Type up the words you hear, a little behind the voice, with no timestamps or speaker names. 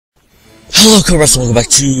Hello, Cobras, welcome back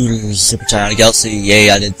to Super Tyonna Galaxy. Yay,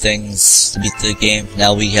 I did things to beat the game.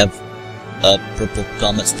 Now we have, purple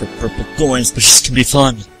comments for purple coins, which is gonna be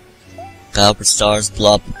fun. Copper stars,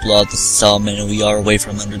 blah blah blah, this is how many we are away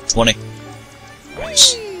from 120.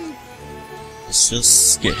 Right. Let's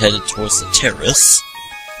just get headed towards the terrace,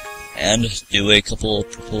 and do a couple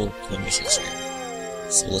of purple coin missions here.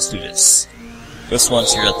 So let's do this. First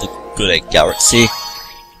one's here at the good Galaxy.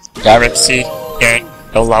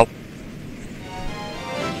 Hello.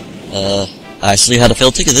 I actually had a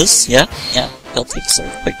failed ticket this, yeah, failed tickets are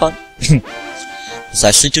quite fun. I was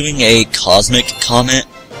actually doing a cosmic comment,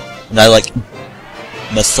 and I,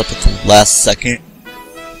 messed up at the last second.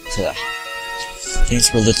 So,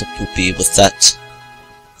 things were a little poopy with that.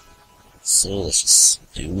 So, let's just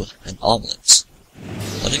do an omelet.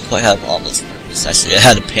 I didn't quite have omelets for this, actually, I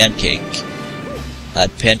had a pancake. I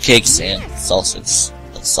had pancakes and sausage.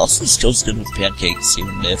 Sausage goes good with pancakes,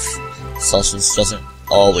 even if sausage doesn't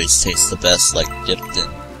always taste the best, like dipped in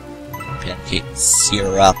pancake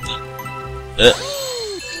syrup.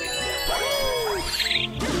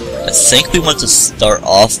 I think we want to start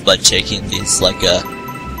off by taking these,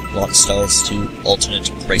 launch stars to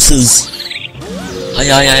alternate places.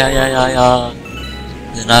 Then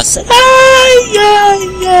I said,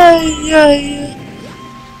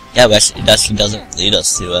 yeah, but it actually doesn't lead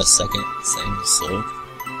us to a second thing, so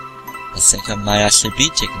I think I might actually be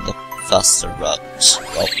taking the faster route.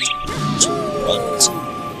 Okay,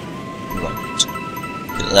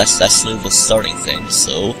 that's actually the starting thing,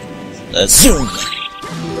 so let's zoom!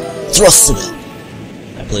 Thrust it in!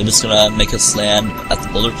 I believe it's gonna make us land at the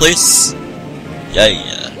boulder place.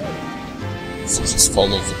 Yeah. So just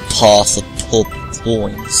follow the path of purple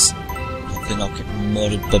coins. Hopefully not get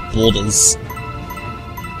murdered by boulders.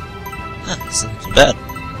 This isn't too bad.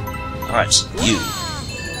 Alright, we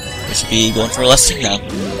should be going for a last thing now.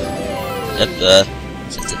 Yep,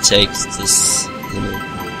 since it takes this little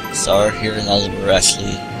star here, now that we're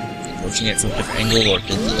actually approaching it from a different angle, or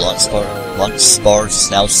did the launch spar just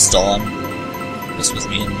now spawn? This was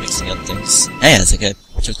me and mixing up things. Hey, I think I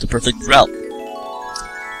took the perfect route.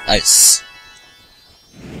 Nice.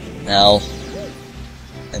 Now,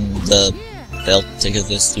 and the failed ticket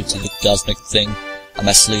this due to the cosmic thing. I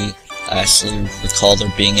actually recall there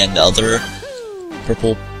being another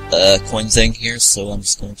purple coin thing here, so I'm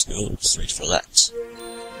just going to go straight for that.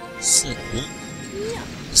 So,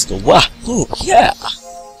 let's go. Wahoo! Yeah!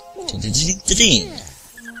 Ding.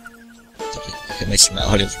 Okay, make sure my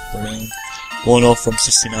audio's recording. Going off from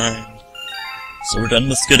 69. So we're done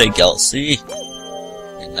with Good Egg Galaxy.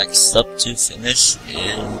 And next up to finish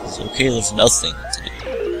is okay. There's nothing to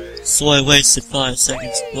do. So I wasted 5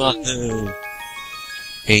 seconds. Wahoo!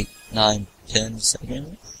 8, 9, 10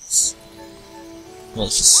 seconds. Well,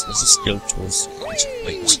 let's just go towards the edge.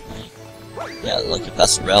 Wait. Yeah, like a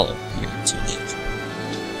faster route here to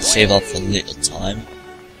save off a little time.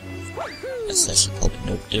 That's actually probably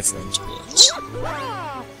no different, but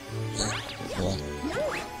well,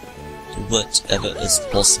 do whatever is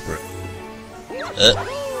possible.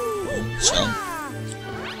 Jump.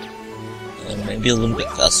 And maybe a little bit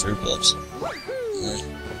faster, but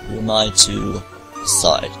who am I to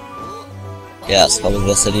decide? Yeah, it's probably the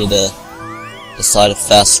best idea to decide a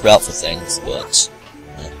fast route for things, but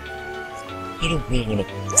I don't really want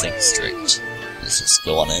to think straight. Let's just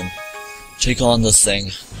go on in. Take on this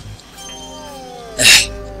thing.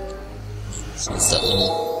 So it's that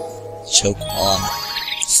little choke on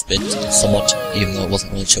spit somewhat, even though it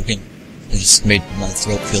wasn't really choking. It just made my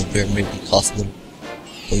throat feel weird, made me cough a little.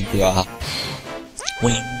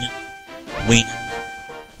 Wing.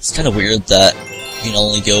 It's kinda weird that you can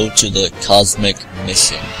only go to the cosmic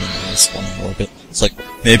mission when there's one in orbit. It's like,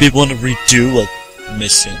 maybe want to redo a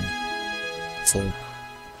mission for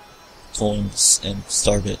coins and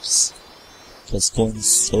star bits. Because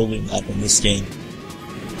coins totally matter in this game.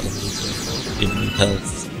 Giving you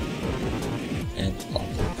health and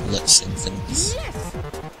collection things.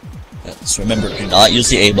 Yeah, so remember, do not use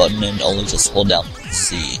the A button and only just hold down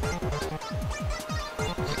C.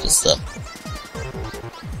 Okay, just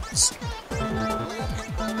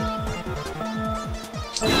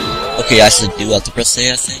okay, I actually do have to press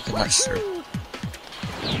A, I think. I'm not sure.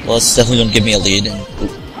 Well, it's definitely gonna give me a lead, and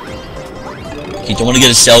you don't want to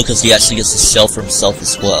get a shell because he actually gets a shell for himself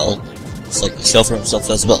as well. It's like a shell for himself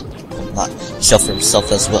as well. Oh my. Shell for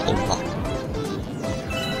himself as well. Oh my.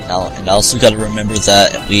 Now, and I also gotta remember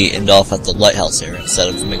that we end off at the lighthouse area instead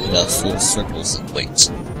of making full circles and wait.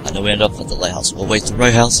 I know we end up at the lighthouse. Well, wait, the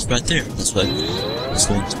lighthouse is right there. That's what I was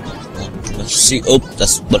going to see. Oh,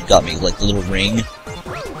 that's what got me, like the little ring.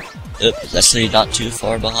 It's actually not too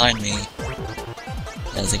far behind me.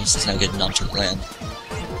 I think it's just now getting onto the land.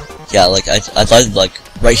 Yeah, like, I died, like,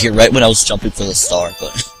 right here, right when I was jumping for the star,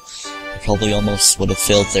 but I probably almost would have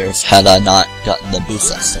failed there had I not gotten the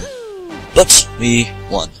boost last time. But, we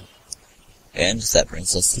won. And that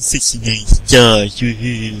brings us to 69 stars,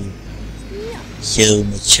 woohoo! So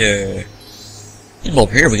mature. And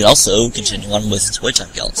over here we can also continue on with Toy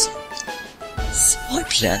Time Galaxy. So I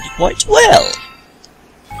planned it quite well.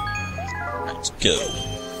 Let's go.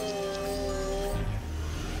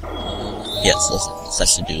 Yes, let's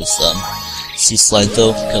actually do some Sea Slide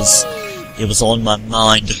though, because it was on my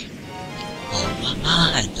mind. On my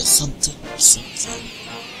mind, something.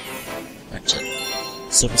 Right,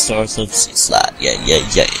 Superstars of Sea Slide, yeah.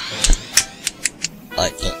 I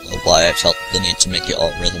don't know why I felt the need to make it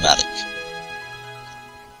all rhythmatic.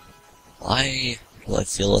 Why do I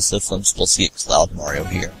feel as if I'm supposed to get Cloud Mario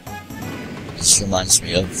here? This reminds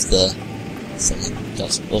me of the something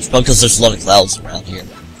else. Well, it's probably because there's a lot of clouds around here.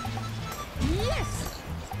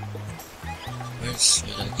 Where should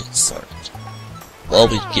I get started? Well,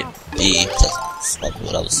 we get B. That's probably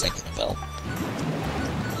what I was thinking about.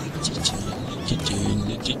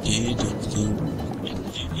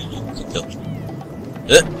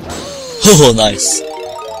 Oh, nice.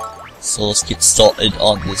 So let's get started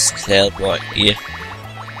on this cloud right here.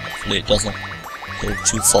 Hopefully it doesn't go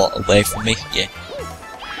too far away from me. Yeah.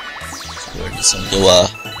 So we're just gonna go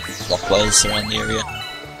clockwise around the area.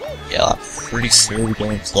 Yeah, I'm pretty sure we're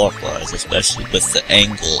going clockwise, especially with the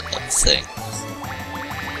angle of things.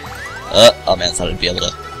 Oh man, I thought I'd be able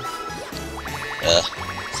to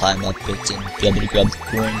climb up it and be able to grab the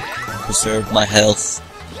coin, preserve my health.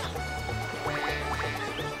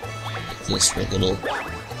 Get this for a little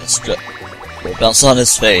extra. We'll bounce on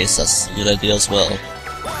his face, that's a good idea as well.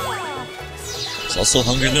 It's also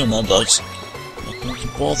Hungry Luma, but I'm not going to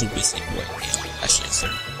bother with it right now. Actually, it's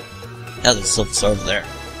there. Yeah, there's a silver star over there.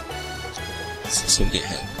 So get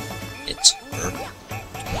him. It's her.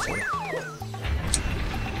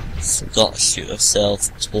 So gotta shoot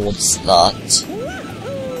herself towards that.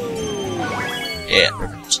 Yeah,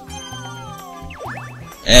 perfect.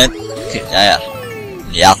 And, okay, yeah.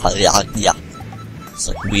 It's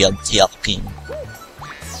like we are talking.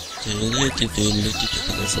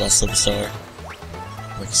 There's the last silver star.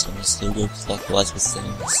 We're just gonna still go clockwise with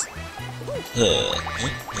things.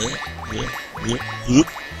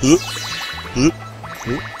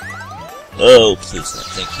 Oh, please, no,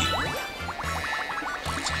 thank you.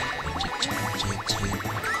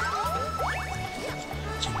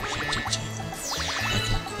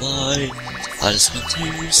 I just want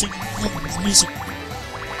to sing the music.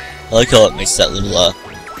 I like how it makes that little,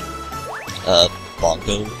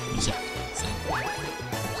 bongo music thing. Okay,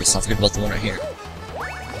 let's not forget about the one right here.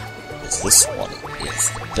 Because this one is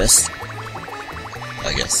the best,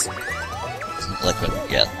 I guess. I like what we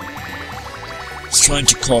get. Just trying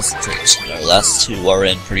to concentrate. Our last two are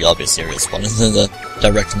in pretty obvious areas. One is in the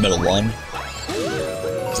direct middle one.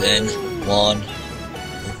 Then one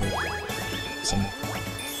over somewhere.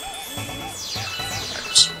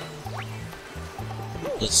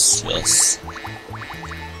 Let's just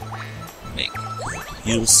make good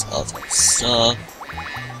use of our stuff.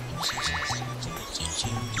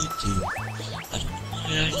 I don't know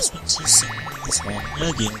why I just went to sing this one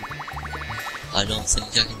again. I don't think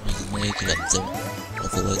I can really make it up there,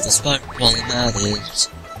 with the way the spider problem that is.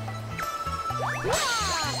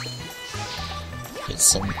 Get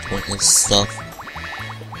some pointless stuff.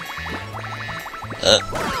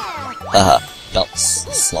 Haha, bounce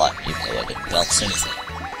the slime, even though I didn't bounce anything.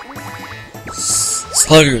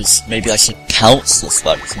 Spiders! Maybe I should pounce the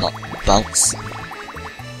spiders, not bounce.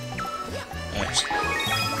 Alright.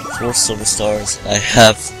 4 silver stars. I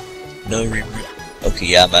have no okay,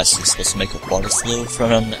 yeah, I'm actually supposed to make a water flow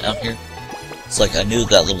from out here. It's like I knew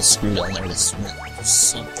that little screw down there was meant for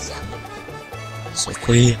something. So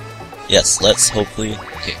hopefully, yes, let's hopefully,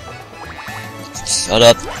 okay. Shut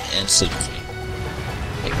up and sleep with me.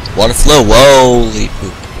 Make water flow, holy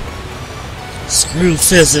poop. Screw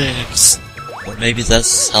physics! Or maybe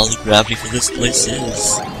that's how the gravity for this place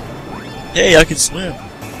is. Hey, I can swim!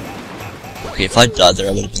 Okay, if I died there,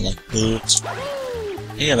 I would have been like, oops.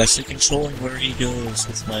 Hey, I'm actually controlling where he goes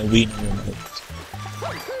with my wiener remote.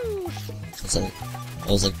 Cause I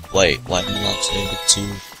was like, wait, why am I not able to...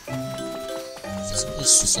 Doesn't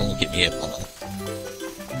this just only get me up on a...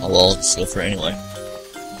 Oh well, I'll just go for it anyway.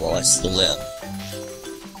 While I still am.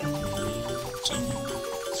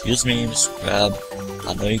 Excuse me, Mr. Crab.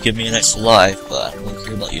 I know you give me an extra life, but I don't really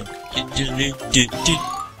care about you.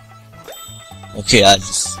 Okay, I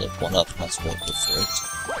just slipped one up, might as well go for it.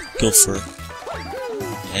 Go for it.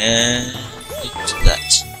 And into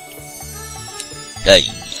that. Hey.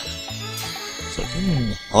 So,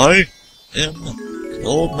 I am an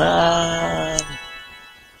old man.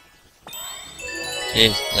 Okay,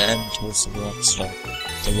 land towards the rock star.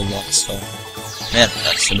 The rock star. Man,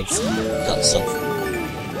 I should have got stuff.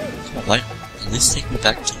 Come on, why? At least take me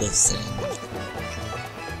back to the sand.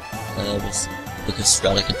 Was the quickest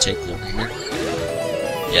route I could take over here.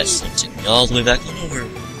 Yes, it'll take me all the way back on over.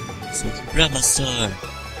 So I can grab my star.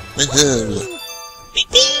 Woohoo! Bing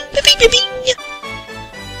bing! Bing bing bing bing!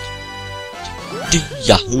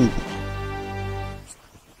 Yahoo!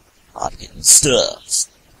 I'm getting stuff.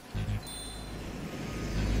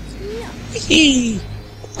 Hee!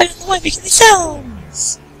 I don't know why I'm making these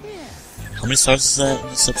sounds! How many stars is that in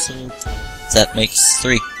this episode? That makes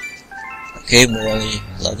 3. Okay, we're only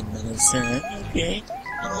 11 minutes in. Okay.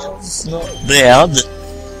 Well, it's not bad.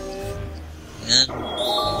 And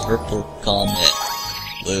purple comet.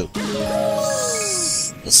 Blue.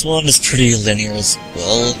 This one is pretty linear as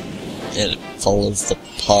well. It follows the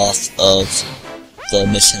path of the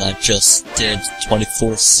mission I just did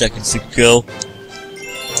 24 seconds ago.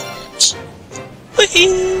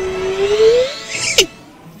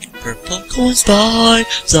 Purple coins by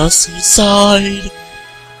the seaside.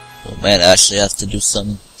 Oh man, I actually have to do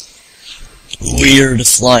some weird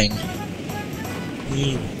flying.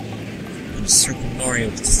 I'm Super Mario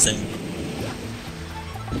with this thing.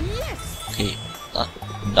 Okay,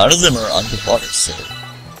 none of them are underwater, so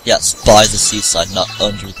yes, by the seaside, not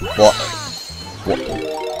under the water.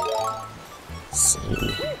 So,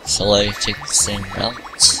 shall I take the same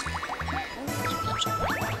route?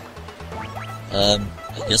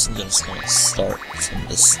 I guess I'm just gonna start from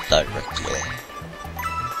this directly.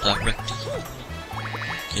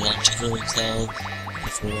 Get onto the cloud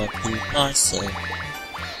before I prove myself.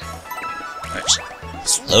 Alright,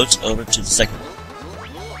 let's float over to the second one.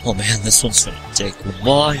 Oh man, this one's gonna take a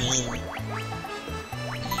while.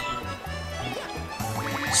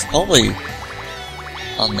 It's probably, I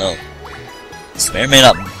don't know, this may or may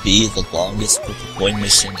not be the longest purple coin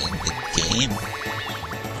mission in the game.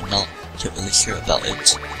 I'm not really sure about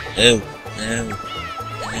it. No.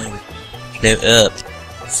 Float up,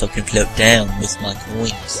 so I can float down with my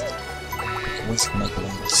coins. For my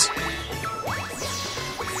coins.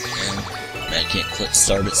 And, man, I can't click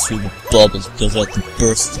start it through the bubbles because I have to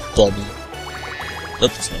burst the bubble.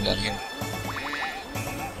 Oops, there's one down here.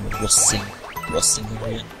 Rusting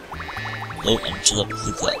area. Oh, I'm too up to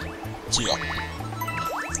that. Too up.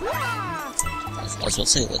 I was about to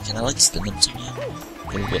say, like, can I, like, spin them to me?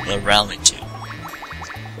 Or around me too?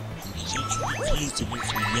 Please do me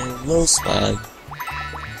some yellow swag.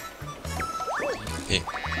 Okay.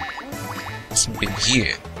 What's something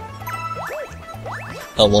here?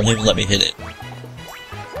 Oh, won't even let me hit it.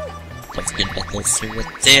 Don't forget about those 2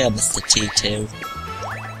 right there, Mr. Tito.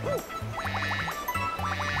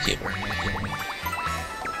 Okay, where am I going?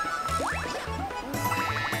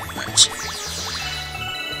 Right.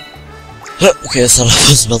 Okay, I thought I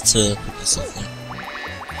was about to put myself there.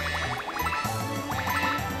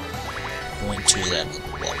 Going to that in the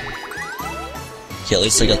water. Okay, at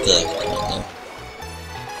least I got the command there.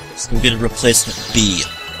 Let's go get a replacement B.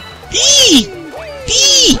 B!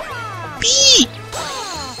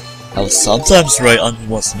 I was sometimes right on Who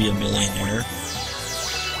Wants to Be a Millionaire.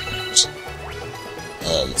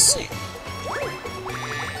 Let's see.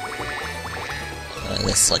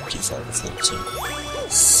 That's like too far to float to.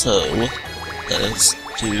 So, let's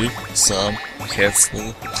do some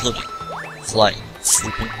careful floating. Flying.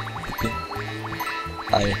 Swooping.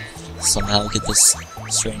 I somehow get this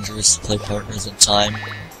strangers to play partners in time.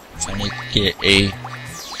 I'm trying to get a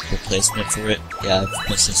replacement for it. Yeah, I've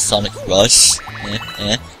mentioned Sonic Rush.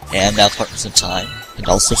 And now Partners in Time. And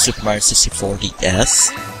also Super Mario 64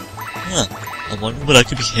 DS. Huh. I wonder what I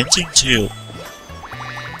could be hinting to.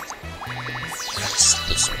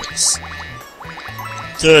 This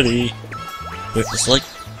 30. Wait,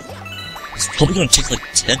 it's probably gonna take like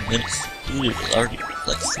 10 minutes. Dude, it's already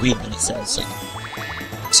like 3 minutes and it's like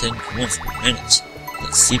 10 coins per minute.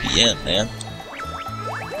 Like CBM, man.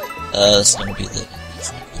 It's gonna be the...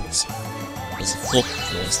 There's a full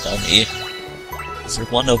coins down here. Is there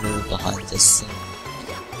one over behind this thing?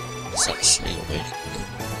 It's actually waiting.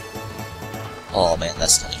 Oh man,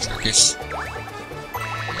 that's kind of trickish.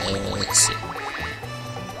 Let's see.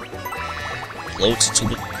 Float to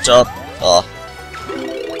the top.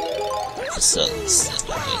 So let's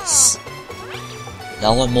do this.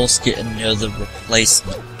 Now I'm almost getting near the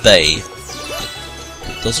replacement bay.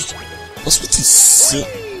 Those with the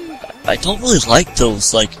I don't really like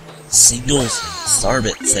those like single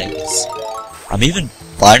starbit things. I'm even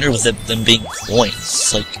finer with them being coins.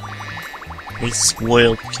 It's like, what is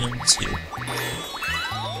spoiled come to?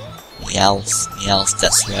 Meows, meows,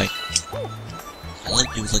 that's right. I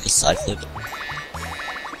like do like a side flip.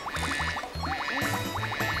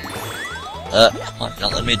 Come on,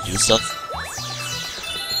 don't let me do stuff.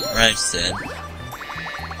 Right then.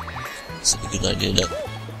 It's a good idea to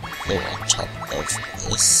go on top of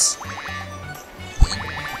this.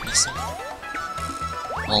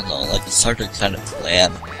 Well, no, like, it's hard to kind of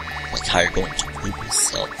plan, like, how you're going to poop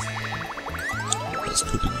yourself. Because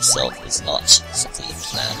pooping yourself is not something you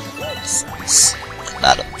plan. It's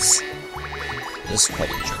atoms. This is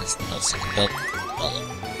probably the journalist when I was thinking about.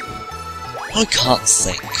 I can't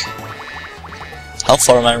think. How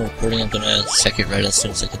far am I recording? I'm gonna check it right as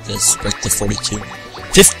soon as I get this. Break the 42.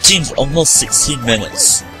 15, almost 16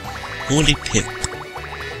 minutes. Holy pip.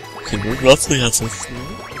 Okay, we're roughly halfway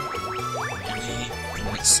through.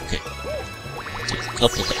 Okay. There's a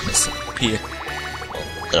couple that missing up here. Oh,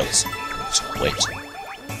 that was... Wait.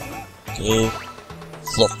 Go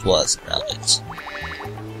clockwise around it.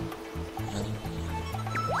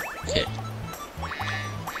 Okay.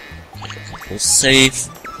 Okay, a couple save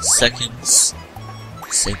seconds.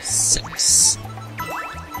 Save 6.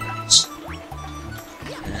 Right.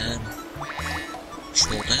 And...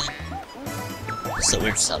 Control down. What's that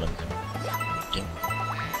weird sound I'm doing?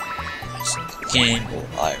 Game, or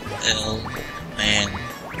IRL, or man.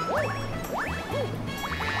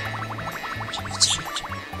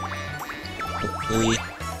 Hopefully.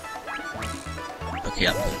 Okay,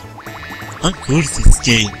 I'm good. I'm good at this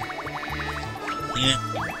game. Yeah,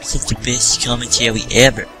 it's like the best commentary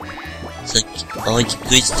ever. It's like all the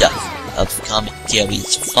good stuff of commentary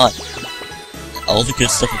is fun. All the good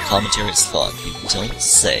stuff of commentary is fun. You don't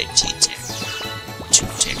say T-Tamer.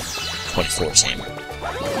 2-Tamer. 24-Tamer.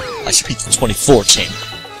 I should be the 24 chamber.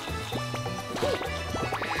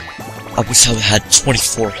 I wish I had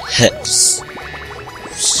 24 hips.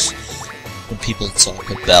 When people talk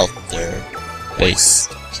about their base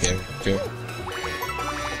character.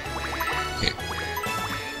 Okay.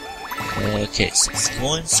 Okay, so let's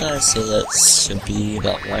go inside, so that should be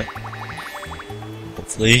about right.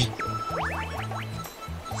 Hopefully.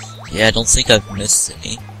 Yeah, I don't think I've missed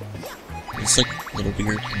any. There's like little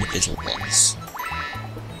weird individual ones.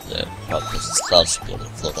 The probably this cloud should be able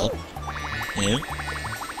to float up. Yeah.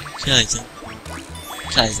 Kaiser.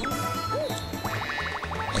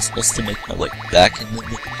 Am I supposed to make my way back in the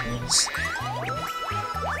ones?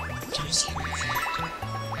 Please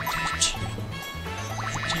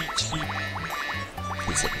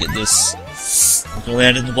let me get this. I'm gonna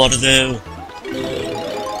land in the water though.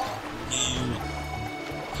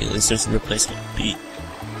 Okay, at least there's a replacement beat.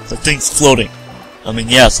 The thing's floating. I mean,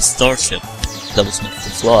 yeah, it's a starship that was meant to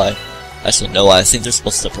fly. Actually, no, I think they're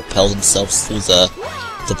supposed to propel themselves through the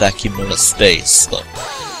vacuum known as space, but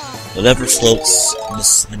whatever floats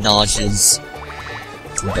Miss Minaj's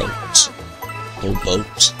boat. Whole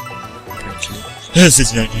boat, apparently. This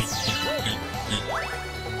is not it.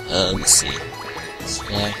 Let's see. Let's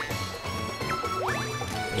fly.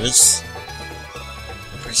 There's...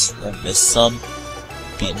 I missed some.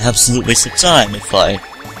 It'd be an absolute waste of time if I...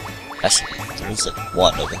 Actually, there's like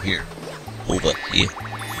one over here. Over here.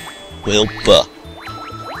 Wilbur.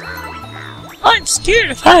 I'm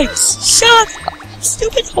scared of heights! Shut up!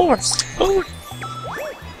 Stupid horse! Oh.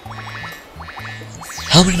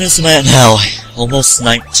 How many minutes am I at now? Almost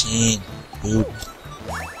 19. Oop.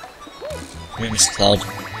 Here, Miss Cloud.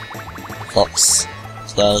 Fox.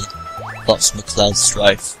 Cloud. Fox McCloud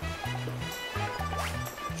Strife.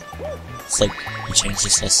 It's like he changed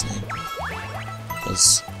his last name.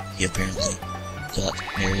 Because he apparently got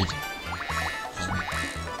married.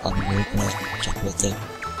 I'm weird when I talk about that.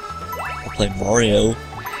 I play Mario,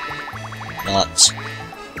 not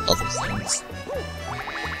other things.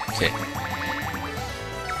 Okay.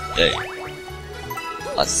 Hey.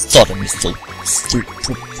 I thought I missed the 3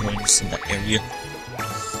 points in that area.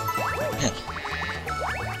 Man.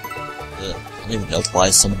 I don't even know why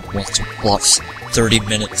someone wants to watch 30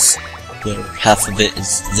 minutes where half of it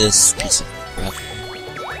is this piece of crap.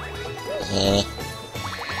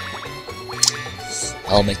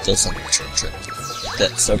 I'll make those on the return trip.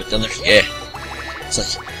 That start it down there? Yeah. It's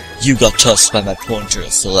like, you got touched by my pointer,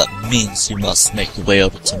 so that means you must make your way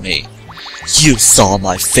over to me. You saw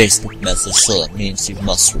my Facebook message, so that means you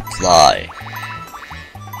must reply.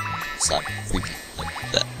 So I'm freaking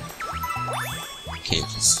like that. Okay,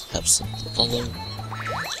 just have something to follow.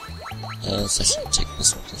 So I should take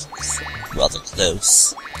this one, because it's rather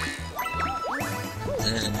close.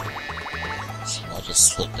 And then, I'll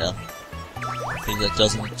just float down. Hopefully that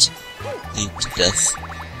doesn't lead to death.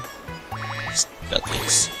 Just got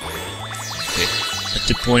this. Okay, at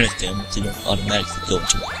the point of them, they don't automatically go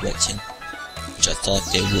into my direction, which I thought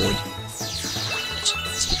they would.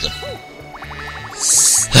 them.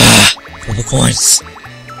 Purple coins.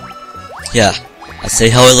 Yeah, I say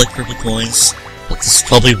how I like purple coins, but this is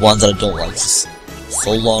probably one that I don't like. It's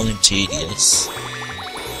so long and tedious.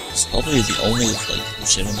 It's probably the only, like,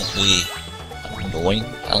 legitimately annoying.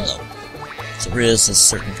 I don't know. There is a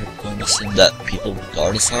certain purple coin mission that people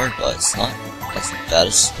regard as hard, but it's not as bad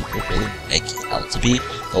as people really make it out to be.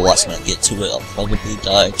 But watch when I get to it, I'll probably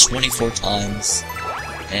die 24 times,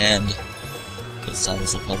 and those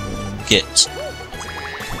times I'll probably won't get.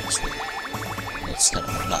 That's kind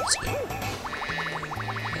of hard not to.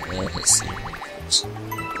 Let's see.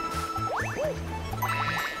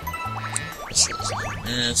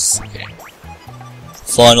 This, okay.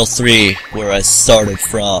 Final 3, where I started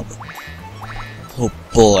from. Oh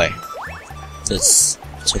boy. This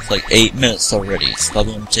took like 8 minutes already. It's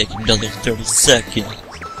probably going to take another 30 seconds.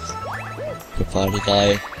 Provided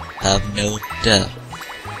I have no death.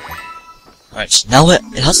 Alright, now it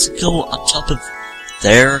has to go on top of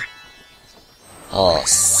there. Oh,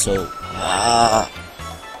 so...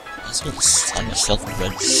 Let's go find myself a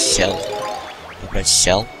red shell. A red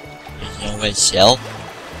shell? You know, a red shell?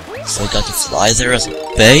 So I got to fly there as a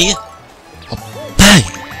bay? A bay!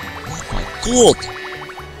 Oh my god!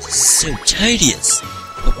 This is so tedious!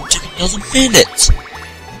 But we took another minute!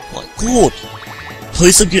 Oh my god!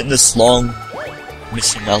 Please, I'm getting this long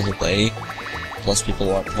mission out of the way. Plus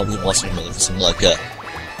people aren't probably watching me for like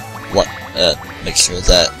make sure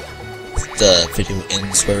that the video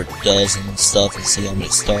ends where it does and stuff, and see how many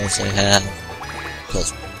stars I have.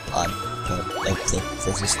 Because I'm part of the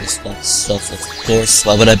versus response stuff, of course.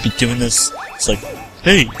 Why would I be doing this? It's like,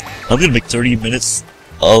 hey, I'm gonna make 30 minutes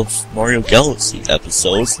of Mario Galaxy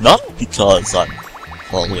episodes, not because I'm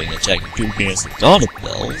following a Jack 2 games with God of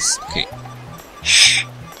Bells. Okay.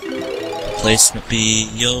 Replacement B,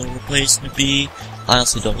 yo, replacement B. I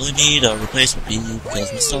honestly don't really need a replacement B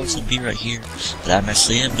because my stars can be right here. But I'm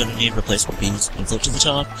actually gonna need replacement B's. I'm float to the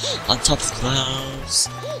top, on top of the clouds.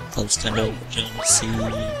 Clouds kind of redundancy,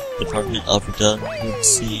 Department of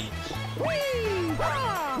Redundancy.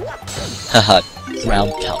 Haha,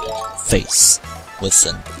 ground pounded face with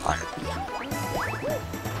an iron.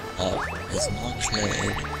 Is not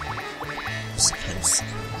good. Supposed to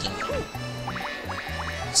down.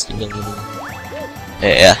 Let's give it a little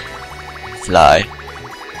air. Fly,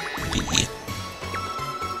 B,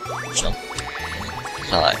 jump, and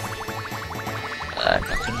fly. I'm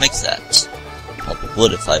not gonna make that. Probably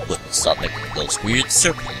would if I wouldn't stop making those weird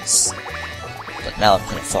circles. But now I'm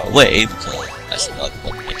kind of far away because actually no, I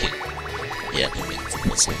won't make it. Yeah, I can make it for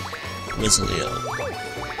Grizzlio.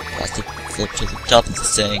 I have to flip to the top of the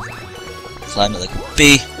thing, climb it like a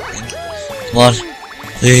bee, and come on,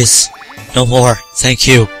 please, no more, thank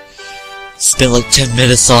you. Spent like 10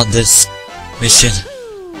 minutes on this mission.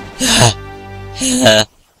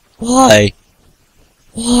 Why?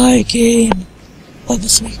 Why, game? Why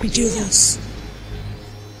must you make me do this?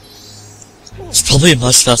 It's probably a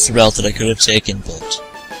much faster route that I could have taken, but...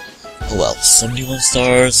 oh well, 71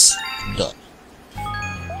 stars, I'm done.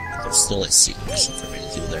 There's still a secret mission for me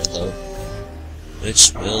to do there, though.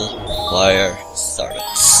 Which will require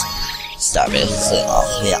Starbits. Starbits.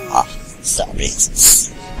 Oh, yeah.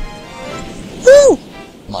 Starbits. Woo!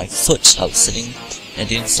 My foot I was sitting, and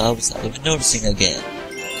the inside was not even noticing again.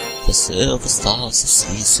 The silver stars, the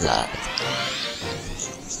sea slide.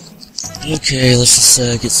 Okay, let's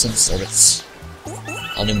just get some Starbits.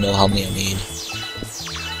 I don't even know how many I need.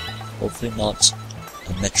 Hopefully not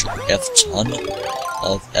a metric F-ton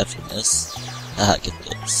of F-ness. Get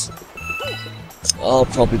those. I'll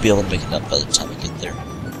probably be able to make enough by the time I get there.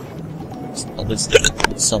 Probably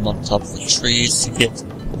some on top of the trees to get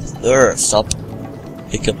there. Stop.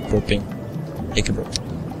 Hiccup burping. Hiccup burping.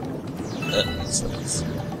 That's nice.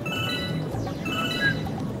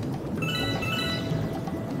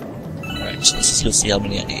 Alright, so let's just go see how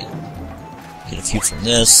many I need. Get a few from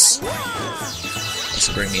this. This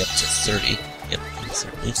will bring me up to 30. Yep,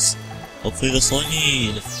 30. Hopefully that's all I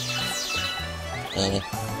need.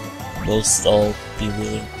 Most I'll be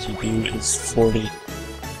willing to do is 40.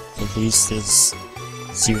 The least is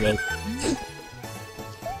 0.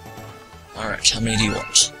 Alright, how many do you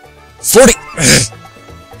want? 40!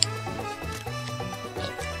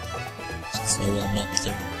 So I'm not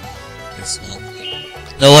there. There's not.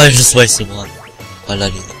 No, I just wasted one. Why did I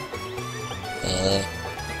do that?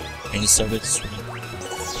 Any Starbits for me?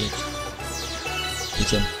 Get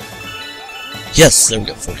them. Yes, there we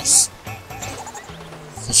go, 40s.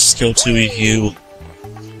 Let's just go to you.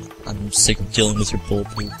 I'm sick of dealing with your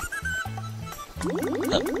bulletproof.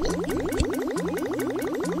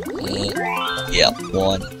 Yeah,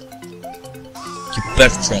 1. You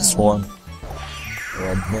better transform. or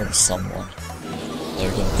I'll murder someone.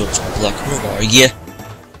 They're gonna go to a black hole, are ya?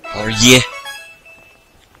 Are ya?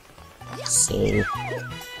 So,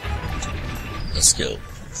 let's go.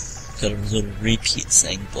 Got a little repeat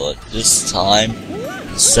thing, but this time,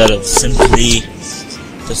 instead of simply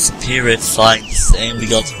disappear it, find the thing, we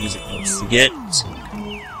got the music notes to get.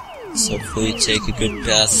 So hopefully take a good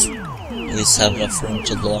path, at least have enough room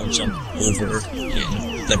to launch jump over, get in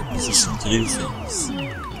a better position to do things.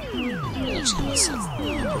 I'll just give myself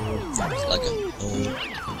like a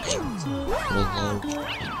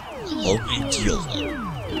low and YOLO.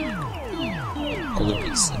 All of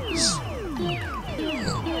these things.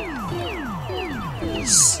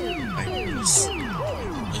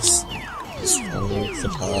 This follow the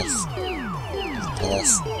path. The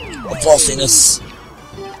path of bossiness.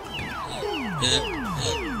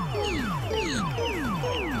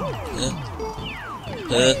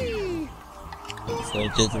 So I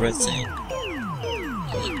did the right thing.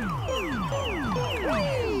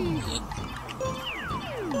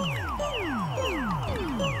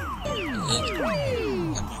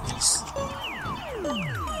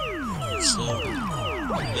 So,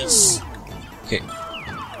 this. Okay.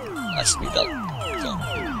 That should be done.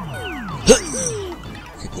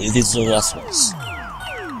 Okay, believe these are the last ones.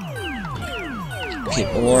 Okay,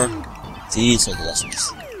 or these are the last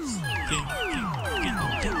ones.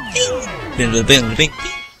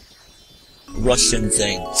 Russian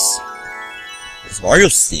things. Is Mario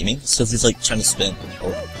steaming? So he's like trying to spin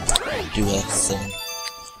or do a thing.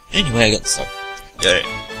 Anyway, I got this started. Yeah.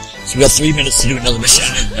 So we got 3 minutes to do another mission,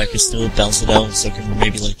 and I can still bounce it out, so I can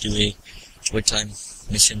maybe like do a toy time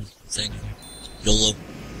mission thing. YOLO.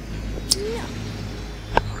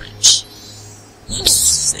 Alright.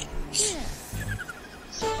 Let's think.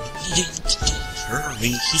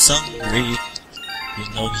 Hurry, he's hungry. You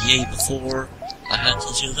know he ate before. I had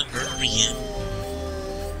to do the hurrying.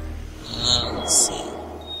 Let's see.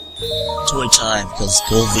 Toy time, because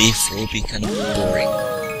Gold Leaf will be kind of boring.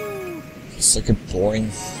 It's like a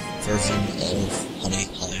boring version of Honey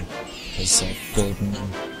Hive, because they're golden,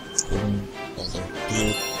 while they're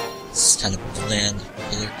blue. It's kind of bland.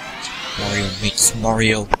 Mario meets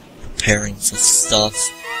Mario, preparing for stuff.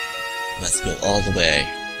 Let's go all the way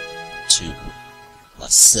to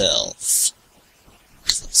myself.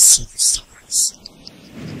 Because I'm superstars.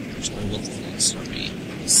 Which one will the next be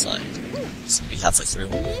inside? It's gonna be halfway through.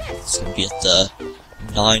 It's gonna be at the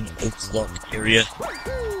 9 o'clock area.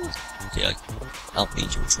 Okay, I'll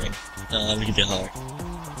beat your train. No, we can do hard.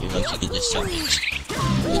 You like to get this jump. We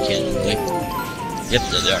can't anyway. Yep,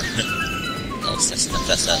 there they are. That was nice enough.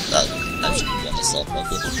 That's that should be on the solve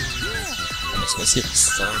probably. I'm just gonna see what the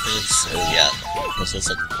start is. So yeah, because there's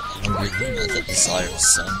like a hungry limo that desires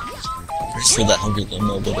some. Pretty sure that hungry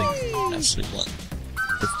limo would have actually won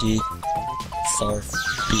 50 star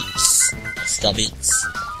beats. Star beats.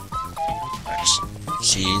 Alright.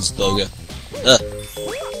 Cheeseburger.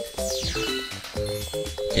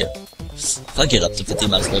 Okay. If I get up to 50,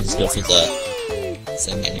 might as well just go for the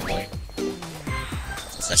thing anyway.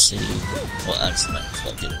 It's actually, well, I just might as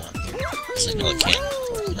well get it on here. Because I know I can't.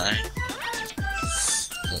 Can I?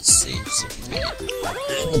 Let's see if we can get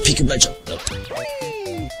it. Peek my jump. Nope.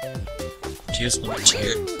 Here's one right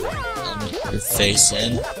here. Your face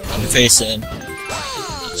in. Your face in.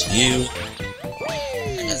 It's you.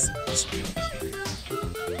 And that's this one here.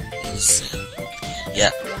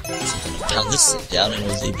 Yeah. So I'm gonna pound this thing down and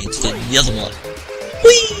it'll lead me to get the other one.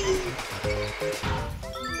 Whee!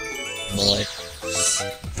 Well,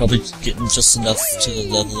 probably getting just enough to the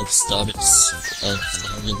level of Starbits of the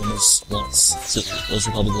Hungry Limos once. So those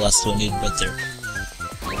are probably the last two I needed right there.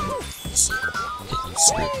 Let's see.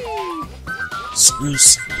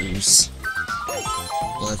 Screws.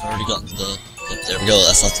 Well, I've already gotten the... Yep, there we go,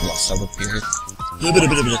 that's not the last Starb up here.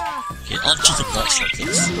 Okay, on to the black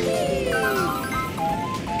things.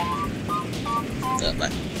 My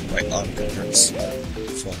right arm hurts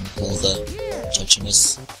from all the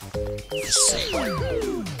touchiness. Let's see.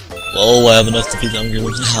 Whoa, I have enough to beat the Hungry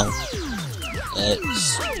Limos now.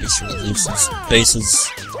 Be sure to leave some spaces.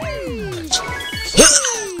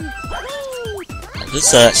 Now,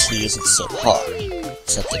 this actually isn't so hard.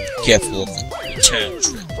 Just have to be careful of the return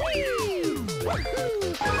trip.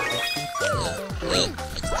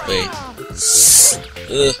 Wait. Just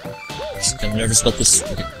kind of nervous about this.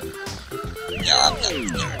 Okay. Nah, I'm not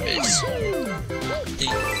nervous.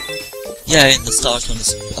 Yeah, and the stars one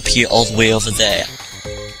is up here all the way over there.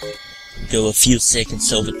 Go a few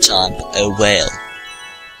seconds over time, but oh well.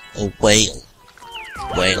 Oh well.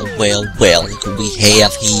 Well, look what we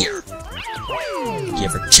have here.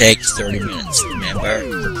 Give or take 30 minutes, remember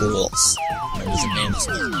the rules. Remember the names.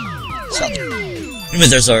 So, anyway,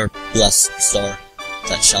 there's our blessed star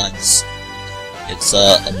that shines. It's,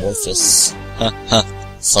 amorphous.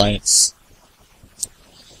 Science.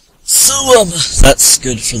 So, that's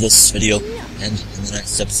good for this video, and in the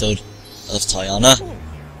next episode of Tyonna,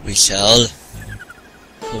 we shall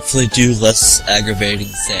hopefully do less aggravating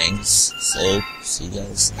things. So, see you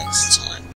guys next time.